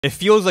It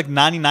feels like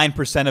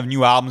 99% of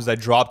new albums that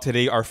drop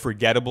today are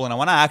forgettable, and I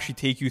want to actually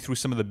take you through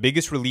some of the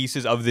biggest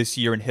releases of this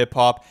year in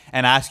hip-hop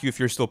and ask you if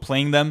you're still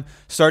playing them,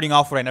 starting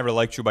off with I Never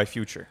Liked You by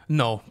Future.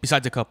 No,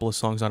 besides a couple of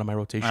songs out of my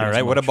rotation. All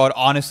right, what about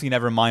Honestly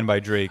Nevermind by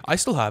Drake? I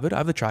still have it. I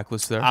have the track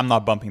list there. I'm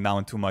not bumping that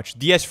one too much.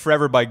 DS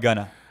Forever by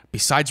Gunna.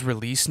 Besides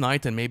release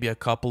night and maybe a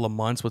couple of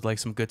months with like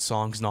some good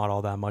songs, not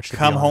all that much.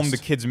 Come Home, The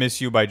Kids Miss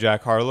You by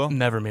Jack Harlow.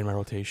 Never made my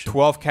rotation.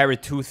 12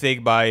 Carat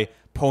Toothache by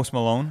Post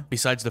Malone.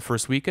 Besides the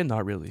first weekend,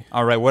 not really.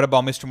 All right, what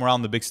about Mr. Morale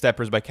and the Big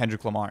Steppers by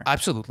Kendrick Lamar?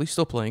 Absolutely,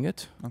 still playing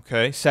it.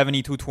 Okay,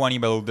 7220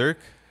 by Lil Durk.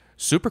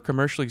 Super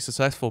commercially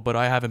successful, but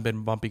I haven't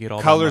been bumping it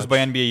all Colors that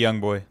much. by NBA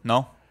Youngboy.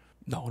 No?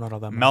 No, not all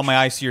that much. Melt My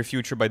Eyes, See Your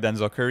Future by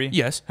Denzel Curry.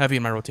 Yes, heavy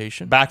in my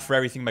rotation. Back for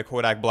Everything by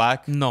Kodak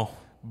Black. No.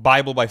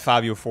 Bible by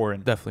Fabio Foreign.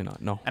 Definitely not,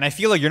 no. And I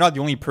feel like you're not the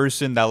only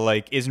person that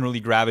like isn't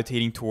really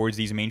gravitating towards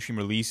these mainstream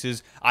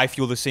releases. I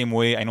feel the same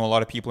way. I know a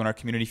lot of people in our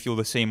community feel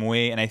the same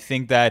way. And I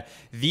think that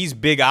these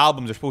big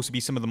albums are supposed to be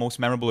some of the most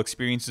memorable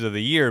experiences of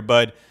the year,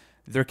 but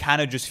they're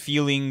kind of just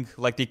feeling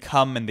like they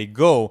come and they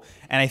go.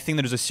 And I think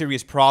that there's a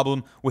serious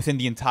problem within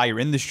the entire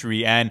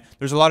industry. And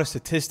there's a lot of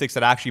statistics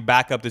that actually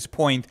back up this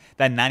point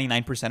that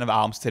 99% of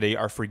albums today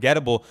are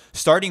forgettable,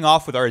 starting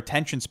off with our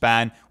attention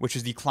span, which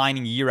is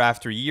declining year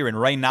after year. And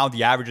right now,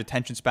 the average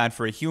attention span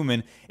for a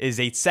human is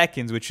 8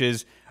 seconds, which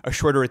is a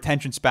shorter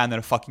attention span than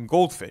a fucking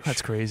goldfish.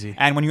 That's crazy.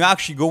 And when you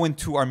actually go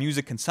into our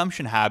music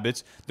consumption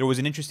habits, there was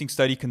an interesting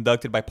study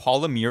conducted by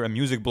Paul Amir, a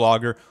music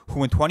blogger,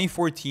 who in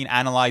 2014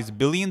 analyzed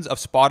billions of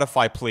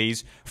Spotify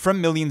plays from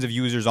millions of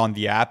users on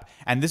the app.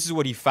 And this is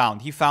what he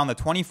found. He found that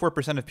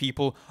 24% of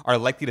people are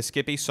likely to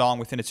skip a song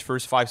within its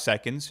first 5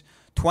 seconds.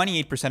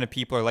 28% of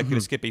people are likely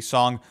to skip a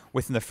song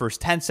within the first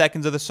 10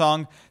 seconds of the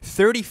song.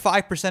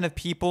 35% of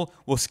people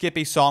will skip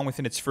a song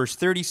within its first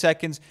 30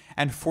 seconds.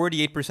 And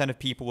 48% of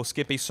people will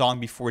skip a song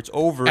before it's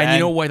over. And you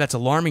know why that's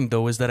alarming,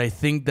 though, is that I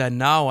think that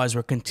now as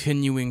we're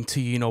continuing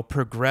to,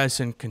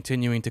 progress and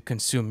continuing to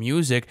consume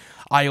music,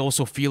 I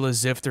also feel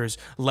as if there's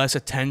less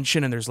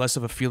attention and there's less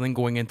of a feeling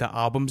going into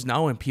albums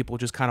now, and people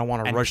just kind of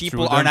want to rush through them.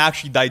 And people aren't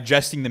actually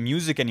digesting the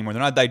music anymore.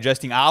 They're not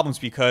digesting albums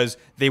because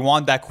they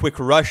want that quick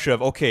rush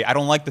of, okay, I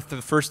don't like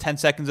the first 10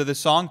 seconds of this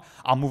song,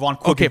 I'll move on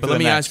quickly. Okay, but let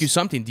me ask you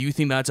something. Do you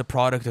think that's a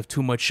product of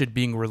too much shit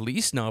being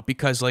released now?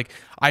 Because like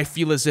I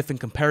feel as if in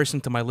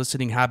comparison to my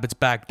listening habits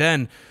back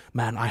then,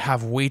 man, I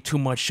have way too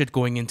much shit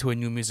going into a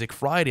New Music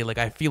Friday. Like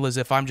I feel as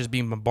if I'm just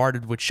being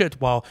bombarded with shit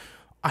while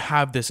I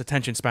have this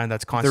attention span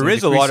that's constantly There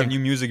is decreasing. a lot of new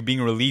music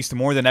being released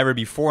more than ever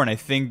before, and I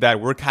think that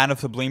we're kind of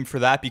to blame for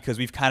that because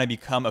we've kind of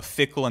become a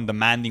fickle and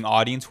demanding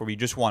audience where we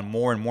just want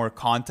more and more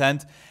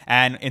content.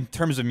 And in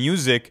terms of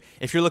music,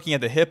 if you're looking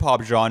at the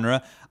hip-hop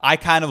genre, I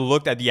kind of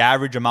looked at the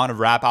average amount of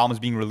rap albums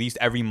being released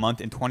every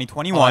month in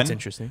 2021 that's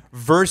interesting.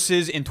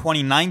 Versus in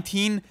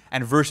 2019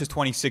 and versus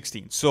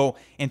 2016. So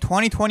in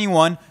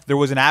 2021, there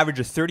was an average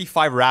of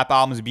 35 rap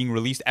albums being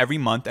released every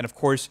month. And of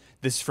course,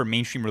 this is for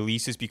mainstream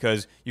releases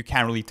because you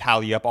can't really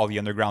tally up all the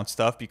underground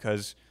stuff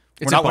because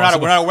we're not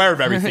aware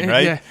of everything,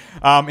 right?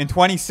 Yeah. In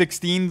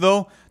 2016,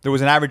 though, there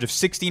was an average of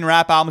 16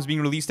 rap albums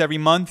being released every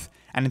month.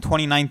 And in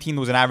 2019, there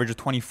was an average of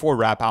 24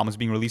 rap albums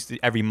being released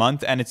every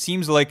month. And it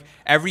seems like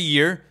every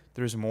year,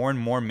 there's more and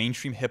more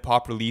mainstream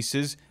hip-hop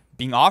releases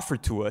being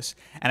offered to us.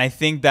 And I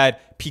think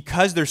that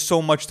because there's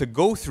so much to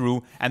go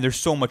through and there's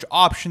so much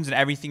options and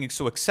everything is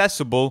so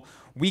accessible,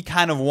 we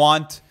kind of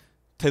want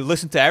to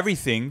listen to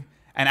everything.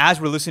 And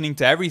as we're listening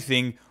to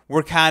everything,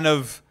 we're kind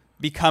of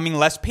becoming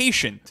less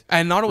patient.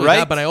 And not only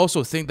that, but I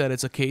also think that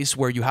it's a case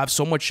where you have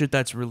so much shit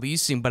that's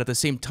releasing, but at the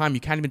same time, you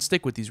can't even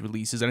stick with these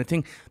releases. And I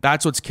think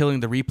that's what's killing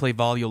the replay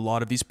value of a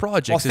lot of these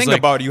projects. Well, think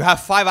about it. You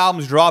have 5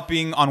 albums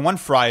dropping on one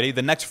Friday.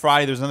 The next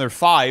Friday, there's another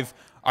 5.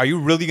 Are you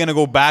really going to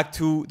go back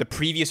to the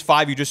previous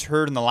 5 you just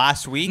heard in the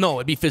last week? No,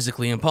 it'd be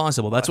physically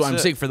impossible. That's what I'm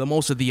saying. For the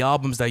most of the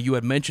albums that you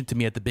had mentioned to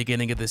me at the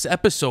beginning of this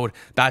episode,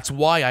 that's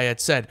why I had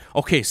said,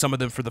 okay, some of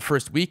them for the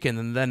first weekend,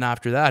 and then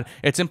after that,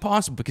 it's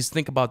impossible. Because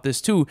think about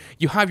this too.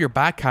 You have your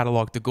back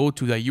catalog to go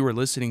to that you were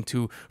listening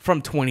to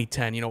from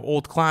 2010,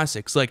 old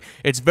classics. Like,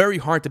 it's very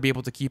hard to be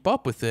able to keep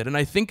up with it. And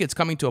I think it's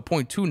coming to a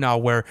point too now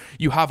where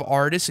you have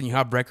artists and you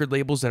have record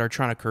labels that are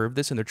trying to curve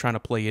this and they're trying to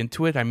play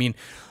into it. I mean,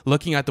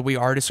 looking at the way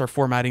artists are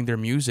formatting their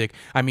music,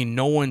 I mean,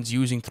 no one's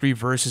using 3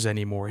 verses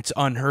anymore. It's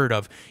unheard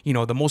of.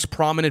 The most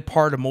prominent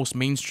part of most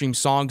mainstream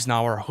songs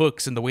now are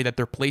hooks and the way that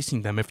they're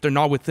placing them. If they're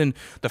not within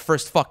the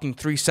first fucking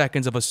 3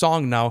 seconds of a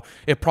song now,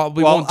 it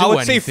probably won't do anything. I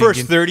would say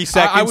first 30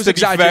 seconds, I was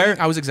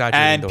exaggerating. I was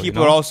exaggerating. And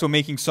people are also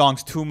making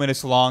songs 2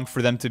 minutes long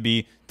for them to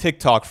be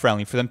TikTok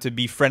friendly, for them to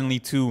be friendly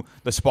to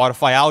the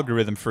Spotify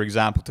algorithm, for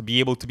example, to be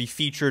able to be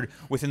featured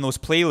within those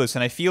playlists.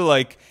 And I feel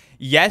like,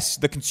 yes,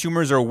 the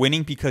consumers are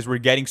winning because we're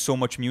getting so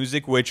much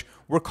music, which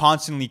we're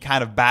constantly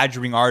kind of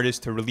badgering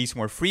artists to release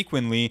more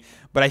frequently.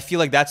 but I feel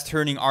like that's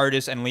turning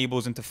artists and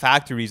labels into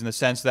factories in the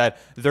sense that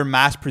they're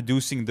mass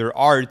producing their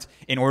art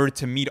in order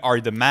to meet our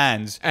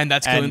demands. And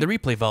that's killing the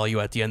replay value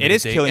at the end of the day.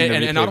 It is killing the replay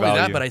value. And not only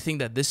that, but I think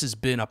that this has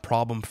been a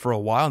problem for a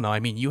while now. I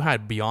mean, you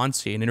had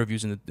Beyonce in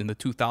interviews in the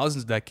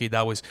 2000s decade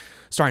that was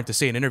starting to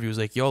say in interviews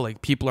like, yo,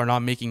 like people are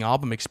not making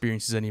album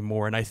experiences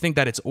anymore. And I think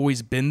that it's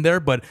always been there,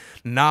 but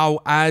now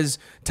as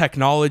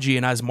technology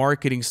and as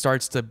marketing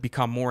starts to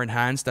become more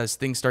enhanced, as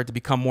things start to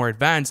become more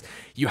advanced,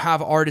 you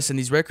have artists and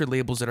these record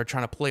labels that are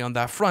trying to play on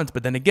that front.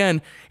 But then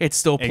again, it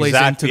still plays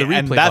into the replay.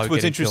 And that's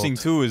what's interesting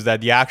too, is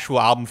that the actual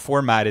album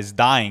format is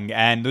dying.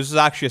 And this is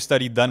actually a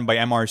study done by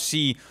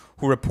MRC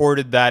who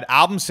reported that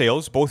album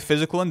sales, both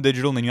physical and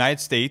digital in the United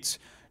States,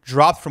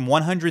 dropped from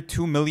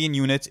 102 million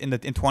units in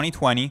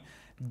 2020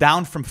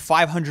 down from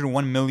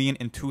 501 million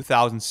in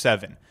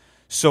 2007.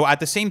 So at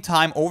the same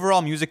time,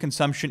 overall music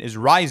consumption is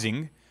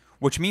rising,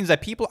 which means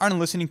that people aren't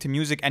listening to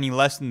music any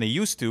less than they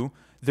used to.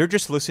 They're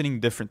just listening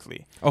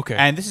differently. Okay.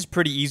 And this is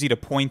pretty easy to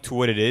point to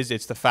what it is.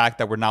 It's the fact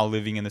that we're now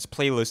living in this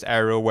playlist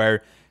era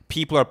where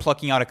people are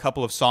plucking out a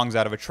couple of songs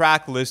out of a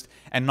track list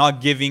and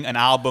not giving an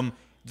album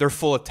their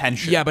full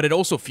attention. Yeah, but it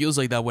also feels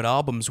like that with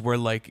albums where,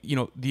 like, you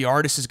know, the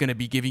artist is going to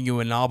be giving you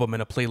an album in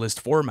a playlist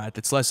format.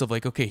 It's less of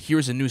like, okay,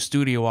 here's a new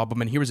studio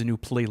album and here's a new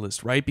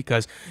playlist, right?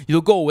 Because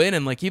you'll go in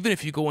and, like, even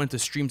if you go into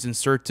streams in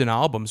certain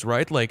albums,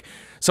 right? Like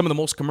some of the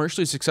most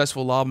commercially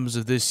successful albums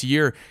of this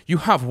year, you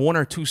have one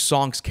or two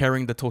songs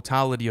carrying the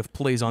totality of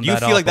plays on that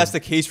album. Do you feel like that's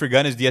the case for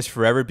Gunna's DS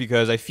Forever?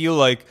 Because I feel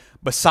like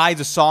besides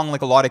a song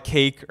like A Lot of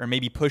Cake or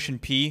maybe Push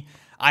and P,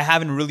 I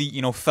haven't really,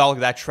 you know, felt like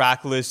that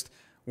track list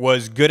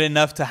was good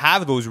enough to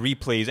have those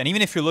replays. And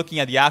even if you're looking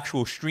at the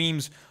actual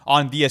streams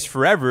on DS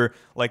Forever,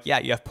 like, yeah,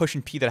 you have Push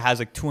and P that has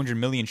like 200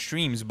 million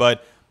streams,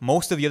 but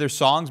most of the other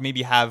songs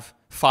maybe have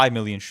 5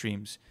 million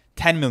streams,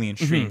 10 million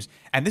streams.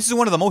 And this is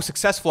one of the most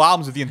successul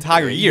albums of the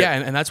entire year. Yeah,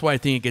 and that's why I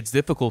think it gets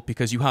difficult,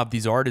 because you have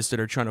these artists that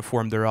are trying to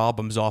form their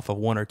albums off of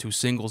one or two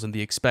singles, and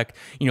they expect,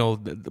 you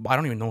know, I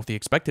don't even know if they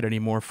expect it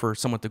anymore for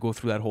someone to go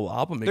through that whole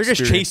album They're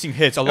just chasing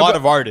hits. A lot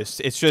of artists.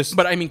 It's just...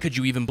 But I mean, could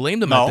you even blame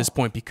them at this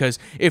point? Because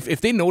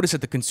if they notice that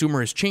the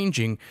consumer is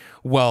changing,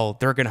 well,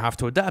 they're going to have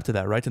to adapt to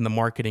that, right? And the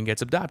marketing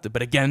gets adapted.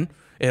 But again,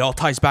 it all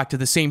ties back to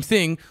the same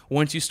thing.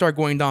 Once you start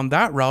going down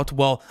that route,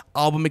 well,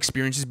 album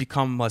experiences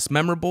become less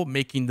memorable,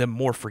 making them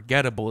more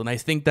forgettable. And I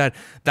think that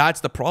that's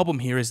the problem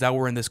here, is that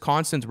we're in this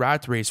constant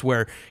rat race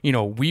where, you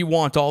know, we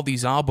want all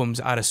these albums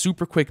at a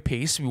super quick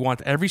pace. We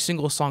want every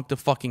single song to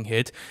fucking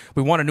hit.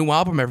 We want a new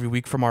album every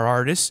week from our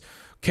artists.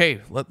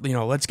 Okay,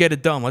 let's get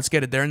it done. Let's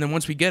get it there. And then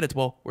once we get it,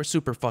 well, we're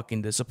super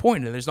fucking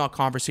disappointed. There's not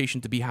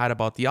conversation to be had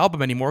about the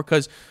album anymore,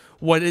 because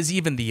what is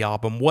even the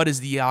album? What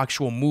is the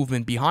actual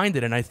movement behind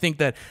it? And I think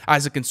that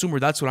as a consumer,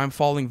 that's what I'm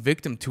falling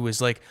victim to,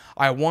 is like,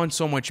 I want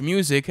so much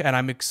music and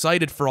I'm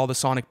excited for all the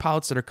sonic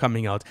palettes that are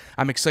coming out.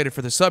 I'm excited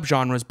for the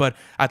subgenres, but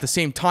at the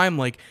same time,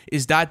 like,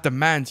 is that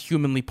demand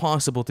humanly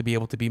possible to be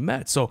able to be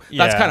met? So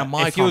that's kind of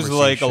my conversation. It feels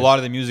like a lot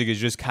of the music is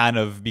just kind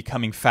of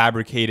becoming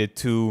fabricated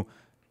to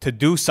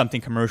do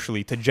something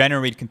commercially, to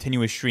generate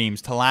continuous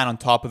streams, to land on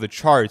top of the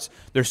charts.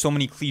 There's so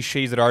many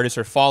cliches that artists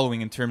are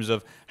following in terms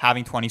of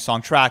having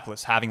 20-song track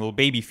lists, having little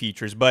baby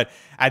features. But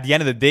at the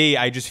end of the day,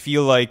 I just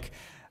feel like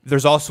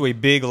there's also a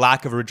big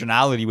lack of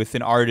originality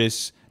within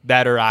artists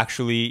that are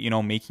actually, you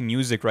know, making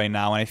music right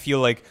now. And I feel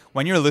like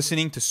when you're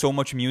listening to so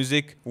much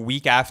music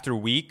week after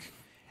week,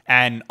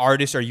 and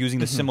artists are using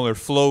the similar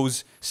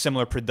flows,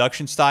 similar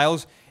production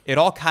styles, it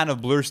all kind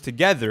of blurs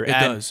together. It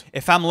does.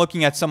 If I'm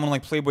looking at someone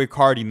like Playboi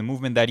Carti and the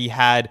movement that he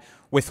had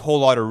with Whole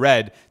Lotta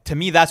Red, to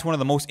me, that's one of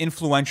the most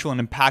influential and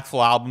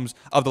impactful albums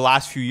of the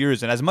last few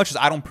years. And as much as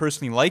I don't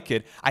personally like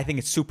it, I think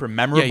it's super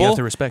memorable. Yeah, you have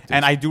to respect it.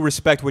 And I do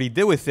respect what he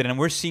did with it. And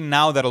we're seeing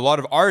now that a lot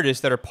of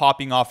artists that are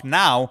popping off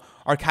now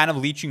are kind of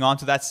leeching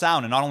onto that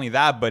sound. And not only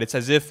that, but it's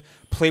as if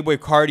Playboi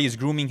Carti is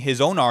grooming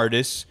his own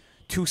artists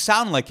to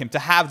sound like him, to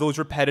have those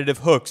repetitive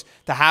hooks,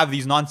 to have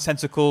these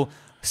nonsensical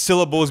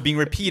syllables being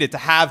repeated, to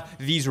have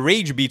these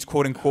rage beats,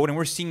 quote unquote. And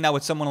we're seeing that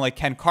with someone like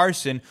Ken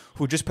Carson,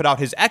 who just put out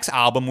his X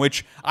album,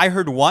 which I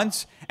heard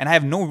once and I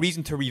have no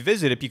reason to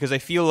revisit it, because I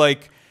feel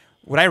like,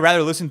 would I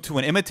rather listen to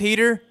an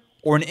imitator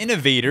or an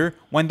innovator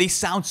when they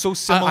sound so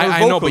similar vocally?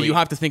 I know, but you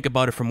have to think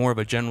about it from more of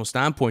a general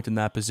standpoint in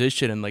that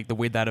position, and like the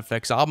way that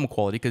affects album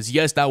quality. Because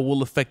yes, that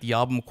will affect the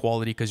album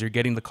quality because you're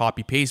getting the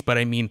copy paste. But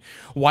I mean,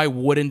 why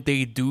wouldn't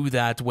they do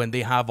that when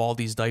they have all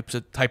these types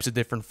of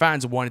different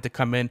fans wanting to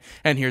come in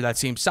and hear that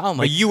same sound?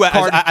 Like, but you,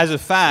 as a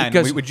fan,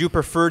 would you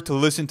prefer to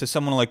listen to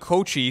someone like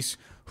Cochise,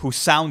 who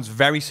sounds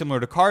very similar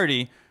to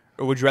Carti?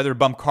 Or would you rather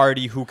bump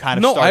Carti, who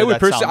kind of started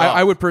that sound off?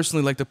 I would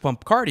personally like to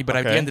bump Carti, but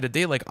at the end of the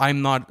day, like,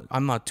 I'm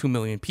not 2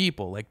 million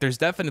people. Like, there's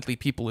definitely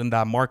people in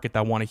that market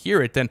that want to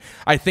hear it, and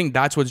I think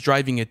that's what's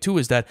driving it too,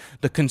 is that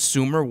the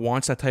consumer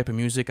wants that type of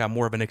music at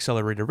more of an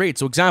accelerated rate.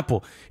 So,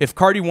 example, if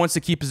Carti wants to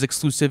keep his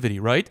exclusivity,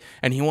 right,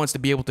 and he wants to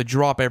be able to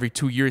drop every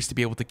 2 years to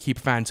be able to keep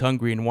fans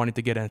hungry and wanting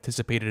to get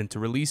anticipated into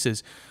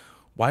releases,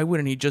 why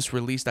wouldn't he just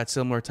release that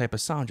similar type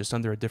of sound just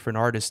under a different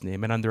artist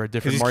name and under a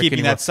different Because marketing? he's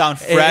keeping that sound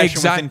fresh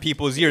and within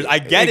people's ears. I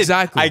get it.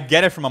 I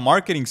get it from a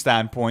marketing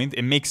standpoint.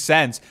 It makes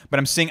sense. But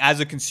I'm saying as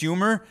a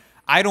consumer,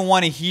 I don't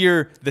want to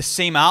hear the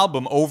same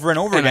album over and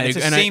over again. It's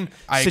the same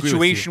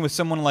situation with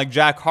someone like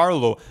Jack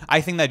Harlow.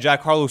 I think that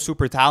Jack Harlow is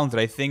super talented.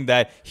 I think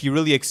that he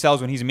really excels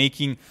when he's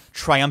making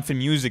triumphant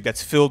music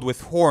that's filled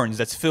with horns,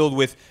 that's filled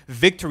with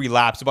victory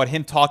laps, about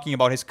him talking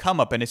about his come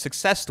up and his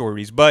success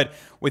stories. But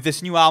with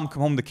this new album,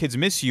 Come Home, The Kids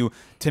Miss You,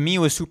 to me it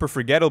was super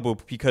forgettable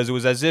because it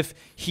was as if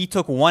he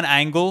took one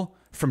angle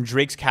from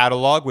Drake's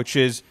catalog, which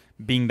is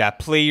being that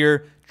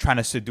player, trying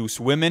to seduce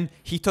women.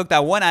 He took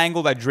that one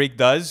angle that Drake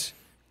does.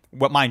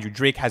 What, mind you,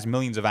 Drake has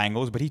millions of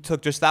angles, but he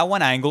took just that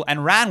one angle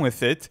and ran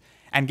with it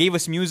and gave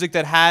us music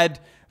that had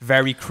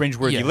very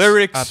cringeworthy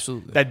lyrics,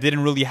 that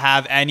didn't really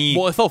have any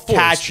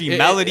catchy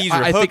melodies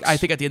or hooks. I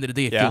think at the end of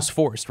the day, it feels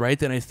forced, right?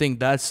 And I think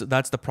that's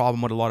the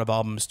problem with a lot of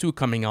albums too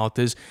coming out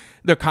is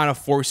they're kind of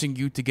forcing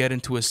you to get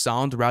into a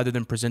sound rather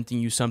than presenting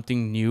you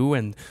something new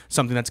and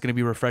something that's going to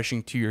be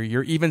refreshing to your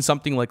ear. Even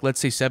something like, let's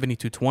say,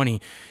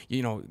 7220,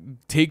 you know,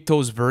 take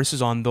those verses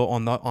on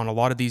a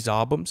lot of these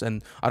albums,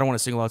 and I don't want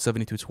to single out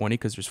 7220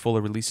 because there's full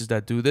of releases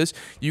that do this.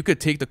 You could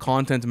take the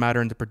content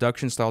matter and the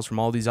production styles from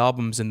all these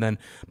albums and then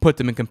put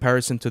them in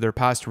comparison to their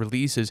past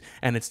releases,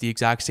 and it's the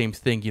exact same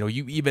thing. You know,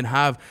 you even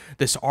have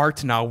this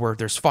art now where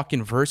there's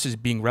fucking verses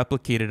being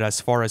replicated as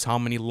far as how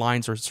many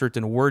lines or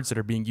certain words that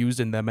are being used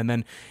in them, and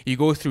then you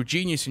go through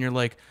Genius and you're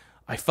like,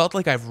 I felt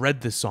like I've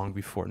read this song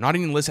before. Not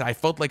even listen, I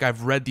felt like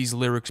I've read these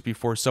lyrics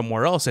before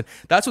somewhere else. And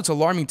that's what's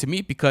alarming to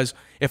me, because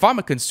if I'm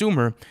a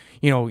consumer,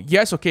 you know,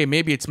 yes, okay,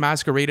 maybe it's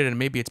masqueraded and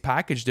maybe it's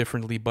packaged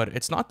differently, but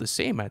it's not the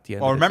same at the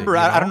end. Well, of the remember, day,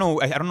 I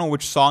don't know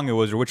which song it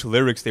was or which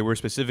lyrics they were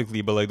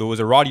specifically, but like there was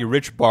a Roddy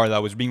Ricch bar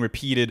that was being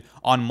repeated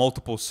on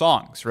multiple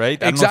songs,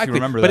 right? I don't know if you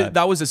remember that. But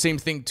that was the same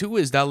thing too,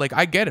 is that like,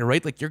 I get it,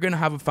 right? Like you're going to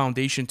have a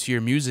foundation to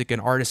your music and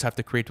artists have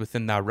to create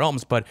within that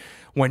realms, but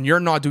when you're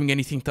not doing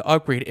anything to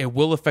upgrade, it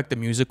will affect the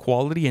music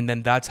quality, and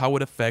then that's how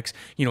it affects,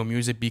 you know,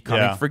 music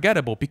becoming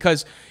forgettable.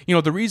 Because, you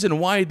know, the reason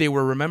why they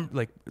were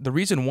the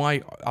reason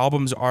why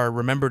albums are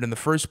remembered in the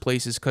first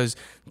place is because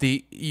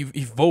they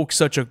evoke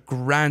such a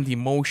grand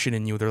emotion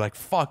in you. They're like,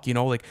 fuck, you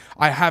know, like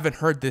I haven't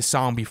heard this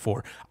sound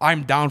before.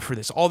 I'm down for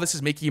this. All this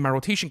is making my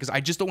rotation because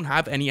I just don't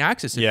have any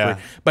access to it.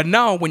 But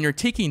now when you're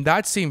taking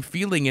that same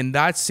feeling and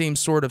that same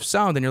sort of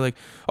sound and you're like,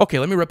 okay,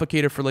 let me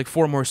replicate it for like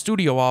 4 more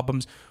studio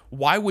albums.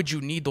 Why would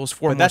you need those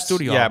 4 more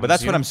studio albums? Yeah, but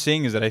that's what I'm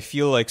saying is that I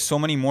feel like so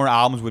many more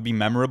albums would be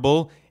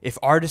memorable if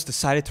artists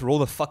decided to roll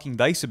the fucking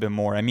dice a bit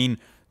more. I mean,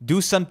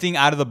 do something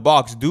out of the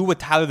box. Do what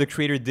Tyler, the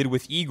Creator, did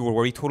with Igor,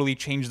 where he totally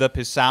changed up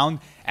his sound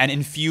and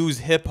infused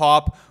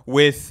hip-hop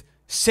with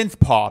synth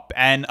pop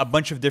and a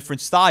bunch of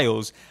different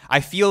styles. I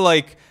feel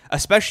like,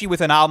 especially with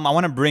an album, I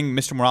want to bring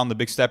Mr. Morale and the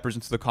Big Steppers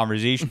into the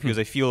conversation because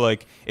I feel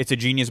like it's a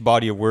genius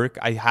body of work.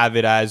 I have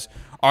it as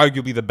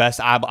arguably the best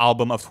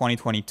album of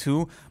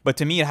 2022, but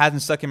to me it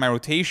hasn't stuck in my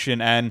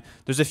rotation, and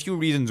there's a few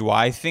reasons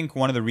why. I think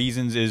one of the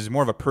reasons is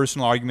more of a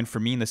personal argument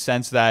for me in the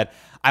sense that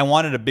I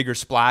wanted a bigger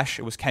splash.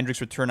 It was Kendrick's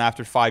return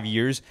after 5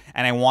 years,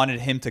 and I wanted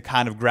him to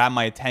kind of grab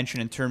my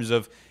attention in terms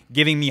of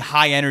giving me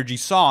high energy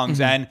songs,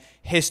 and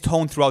his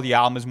tone throughout the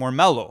album is more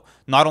mellow.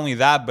 Not only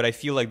that, but I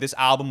feel like this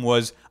album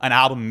was an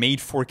album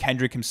made for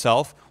Kendrick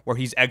himself, where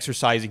he's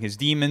exercising his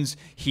demons,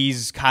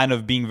 he's kind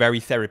of being very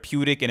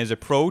therapeutic in his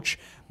approach,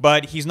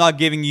 but he's not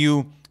giving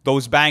you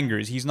those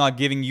bangers. He's not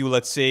giving you,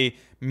 let's say,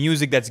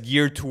 music that's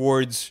geared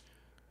towards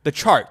the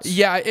charts.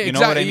 Yeah, exactly. You know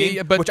what I mean?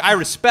 Yeah, but which I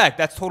respect.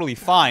 That's totally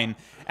fine.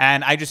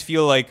 And I just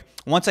feel like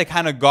once I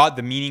kind of got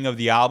the meaning of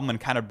the album and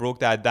kind of broke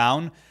that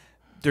down,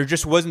 there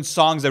just wasn't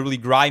songs that really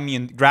grabbed me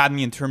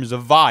in terms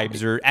of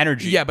vibes or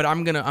energy. Yeah, but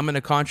I'm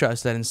gonna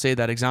contrast that and say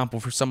that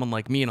example for someone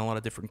like me and a lot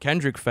of different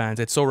Kendrick fans.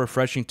 It's so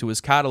refreshing to his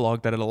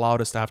catalog that it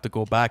allowed us to have to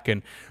go back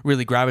and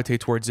really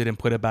gravitate towards it and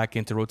put it back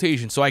into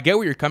rotation. So I get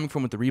where you're coming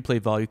from with the replay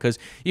value, because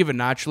even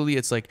naturally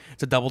it's like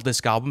it's a double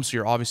disc album, so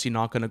you're obviously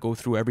not gonna go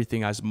through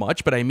everything as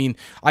much. But I mean,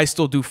 I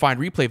still do find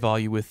replay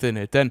value within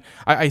it. Then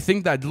I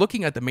think that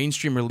looking at the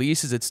mainstream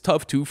releases, it's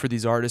tough too for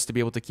these artists to be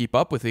able to keep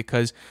up with it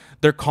because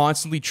they're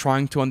constantly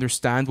trying to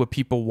understand what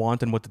people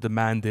want and what the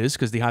demand is,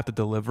 because they have to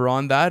deliver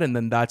on that. And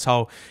then that's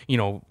how, you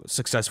know,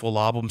 successful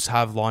albums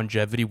have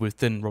longevity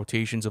within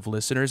rotations of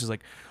listeners. It's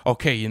like,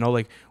 okay, you know,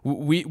 like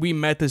we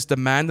met this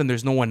demand and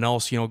there's no one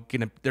else, you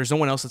know, there's no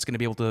one else that's going to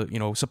be able to, you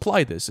know,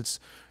 supply this. It's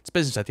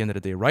business at the end of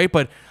the day, right?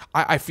 But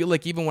I feel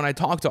like even when I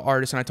talk to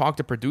artists and I talk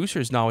to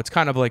producers now, it's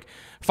kind of like,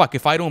 fuck,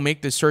 if I don't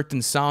make this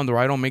certain sound or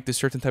I don't make this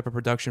certain type of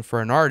production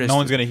for an artist, no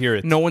one's going to hear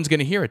it. No one's going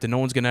to hear it, and no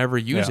one's going to ever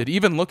use it.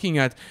 Even looking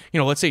at, you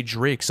know, let's say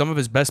Drake, some of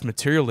his best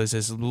material is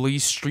his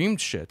least streamed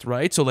shit,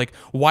 right? So like,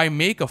 why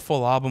make a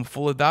full album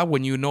full of that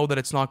when you know that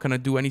it's not going to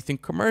do anything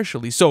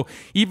commercially? So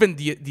even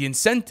the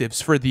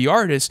incentives for the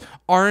artists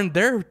aren't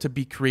there to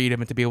be creative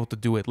and to be able to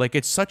do it. Like,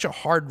 it's such a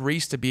hard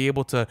race to be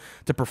able to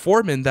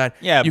perform in that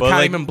you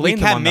can't even blame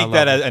them on that. We can't make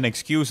that as an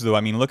excuse, though.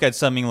 I mean, look at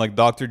something like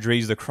Dr.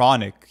 Dre's The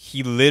Chronic.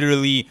 He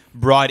literally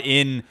brought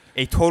in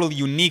a totally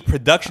unique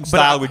production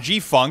style with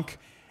G-Funk,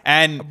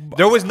 And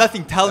there was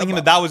nothing telling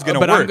him that was going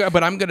to work.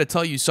 But I'm going to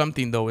tell you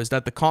something, though, is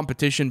that the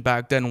competition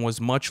back then was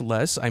much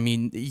less. I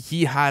mean,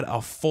 he had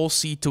a full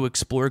seat to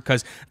explore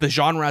because the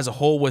genre as a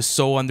whole was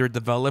so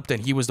underdeveloped,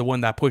 and he was the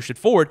one that pushed it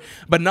forward.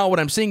 But now what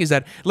I'm saying is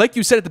that, like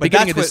you said at the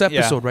beginning of this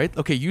episode, right?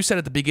 Okay, you said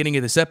at the beginning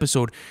of this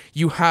episode,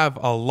 you have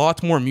a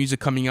lot more music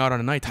coming out on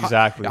a night.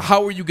 Exactly.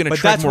 How are you going to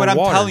tread more waters? But that's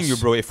what I'm telling you,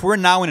 bro. If we're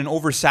now in an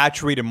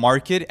oversaturated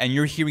market and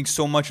you're hearing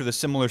so much of the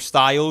similar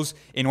styles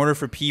in order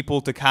for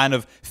people to kind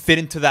of fit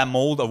into that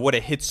mold of what a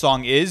hit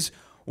song is,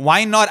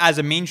 why not, as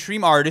a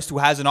mainstream artist who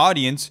has an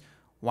audience,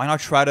 why not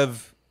try to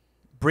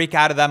break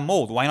out of that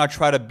mold? Why not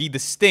try to be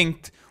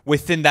distinct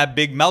within that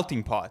big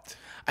melting pot?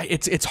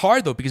 It's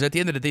hard, though, because at the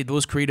end of the day,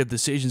 those creative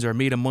decisions are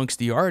made amongst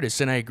the artists,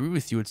 and I agree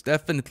with you. It's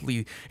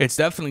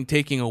definitely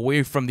taking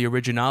away from the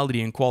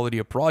originality and quality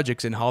of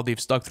projects and how they've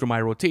stuck through my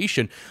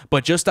rotation.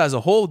 But just as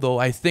a whole, though,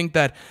 I think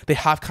that they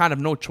have kind of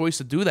no choice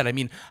to do that. I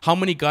mean, how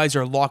many guys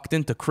are locked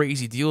into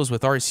crazy deals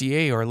with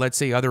RCA or, let's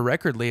say, other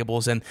record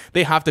labels, and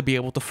they have to be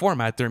able to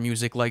format their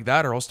music like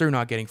that, or else they're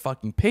not getting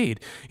fucking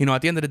paid. You know,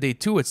 at the end of the day,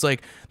 too, it's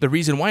like the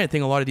reason why I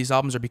think a lot of these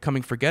albums are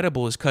becoming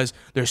forgettable is because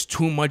there's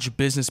too much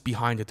business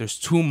behind it. There's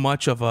too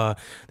much of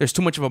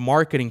a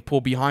marketing pull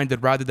behind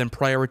it rather than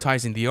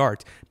prioritizing the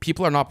art.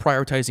 People are not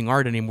prioritizing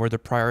art anymore; they're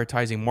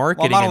prioritizing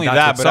marketing. Well, not only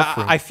that, but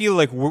I feel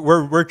like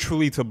we're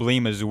truly to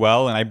blame as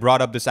well. And I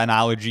brought up this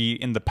analogy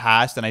in the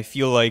past, and I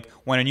feel like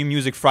when a new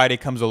Music Friday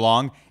comes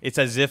along, it's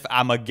as if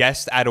I'm a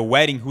guest at a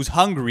wedding who's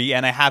hungry,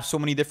 and I have so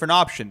many different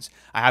options.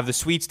 I have the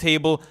sweets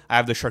table, I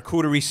have the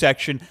charcuterie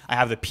section, I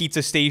have the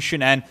pizza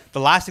station, and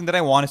the last thing that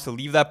I want is to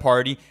leave that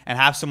party and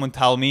have someone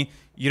tell me,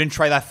 "You didn't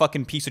try that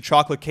fucking piece of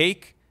chocolate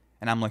cake?"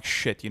 And I'm like,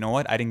 shit, you know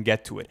what? I didn't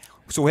get to it.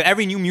 So with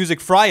every new Music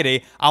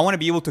Friday, I want to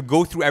be able to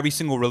go through every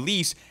single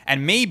release,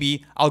 and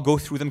maybe I'll go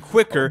through them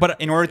quicker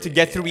in order to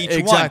get through each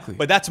one.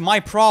 But that's my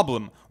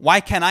problem.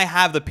 Why can't I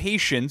have the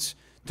patience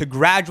to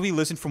gradually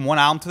listen from one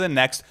album to the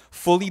next,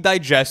 fully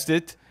digest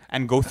it,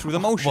 and go through the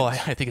motions? Well, I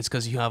think it's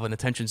because you have an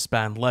attention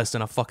span less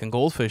than a fucking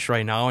goldfish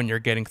right now, and you're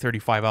getting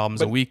 35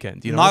 albums a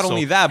weekend. You know? Not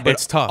only that, but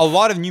it's tough. A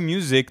lot of new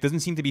music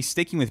doesn't seem to be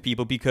sticking with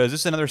people, because this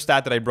is another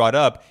stat that I brought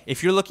up.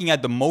 If you're looking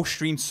at the most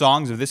streamed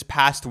songs of this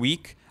past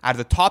week, out of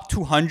the top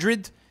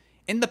 200,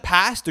 in the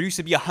past, there used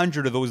to be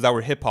 100 of those that were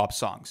hip-hop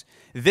songs.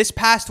 This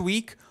past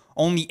week,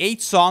 only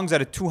 8 songs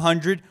out of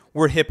 200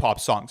 were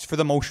hip-hop songs for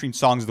the most streamed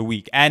songs of the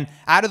week. And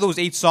out of those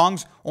 8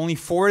 songs, only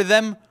 4 of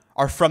them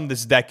are from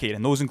this decade,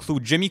 and those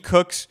include Jimmy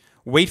Cook's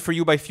Wait For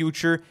You by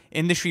Future,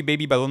 Industry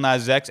Baby by Lil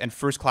Nas X, and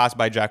First Class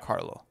by Jack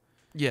Harlow.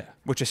 Yeah.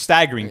 Which is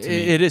staggering to me.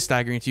 It is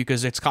staggering to you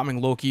because it's coming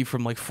low-key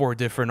from like 4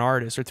 different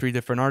artists or 3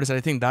 different artists. And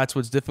I think that's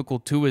what's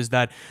difficult too, is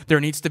that there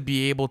needs to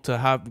be able to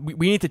have,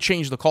 we need to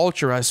change the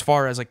culture as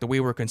far as like the way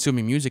we're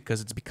consuming music,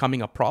 because it's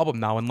becoming a problem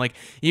now. And like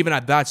even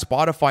at that,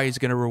 Spotify is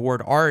going to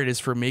reward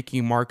artists for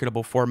making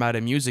marketable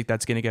formatted music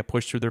that's going to get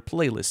pushed through their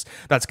playlists.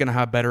 That's going to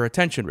have better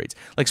attention rates.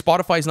 Like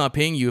Spotify's not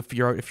paying you if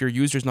your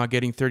user's not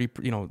getting 30,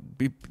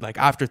 like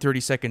after 30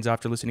 seconds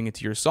after listening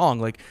to your song.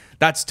 Like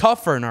that's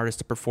tough for an artist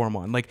to perform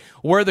on. Like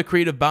where are the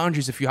creative boundaries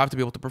if you have to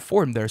be able to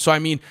perform there? So I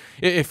mean,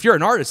 if you're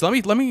an artist, let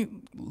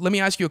me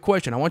ask you a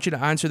question. I want you to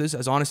answer this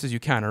as honest as you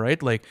can. All right,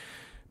 like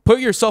put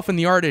yourself in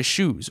the artist's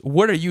shoes.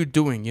 What are you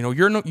doing? You know,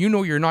 you're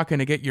not going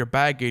to get your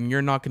bag in.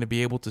 You're not going to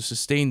be able to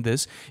sustain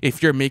this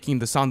if you're making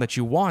the sound that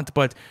you want.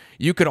 But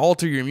you could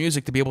alter your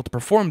music to be able to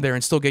perform there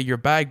and still get your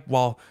bag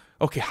while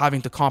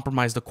having to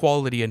compromise the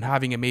quality and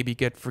having it maybe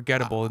get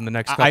forgettable in the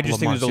next couple of months. I just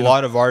think there's a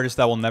lot of artists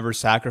that will never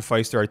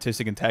sacrifice their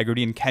artistic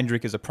integrity, and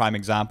Kendrick is a prime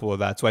example of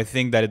that. So I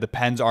think that it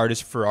depends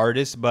artist for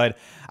artist, but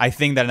I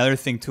think that another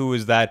thing too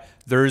is that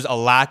there's a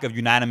lack of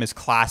unanimous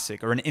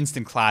classic or an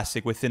instant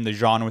classic within the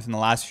genre within the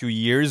last few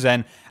years.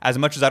 And as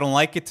much as I don't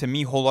like it, to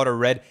me, Whole Lotta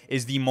Red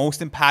is the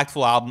most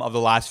impactful album of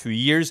the last few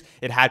years.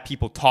 It had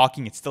people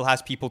talking. It still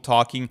has people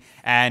talking,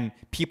 and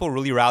people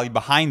really rallied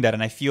behind that.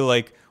 And I feel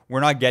like we're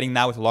not getting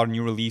that with a lot of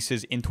new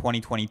releases in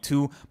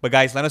 2022. But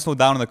guys, let us know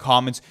down in the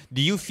comments. Do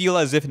you feel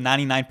as if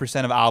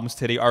 99% of albums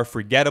today are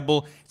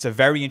forgettable? It's a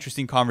very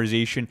interesting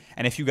conversation.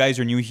 And if you guys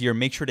are new here,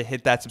 make sure to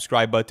hit that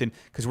subscribe button,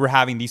 because we're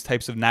having these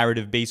types of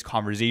narrative-based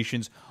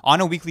conversations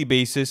on a weekly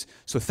basis.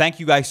 So thank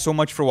you guys so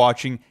much for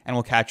watching, and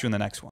we'll catch you in the next one.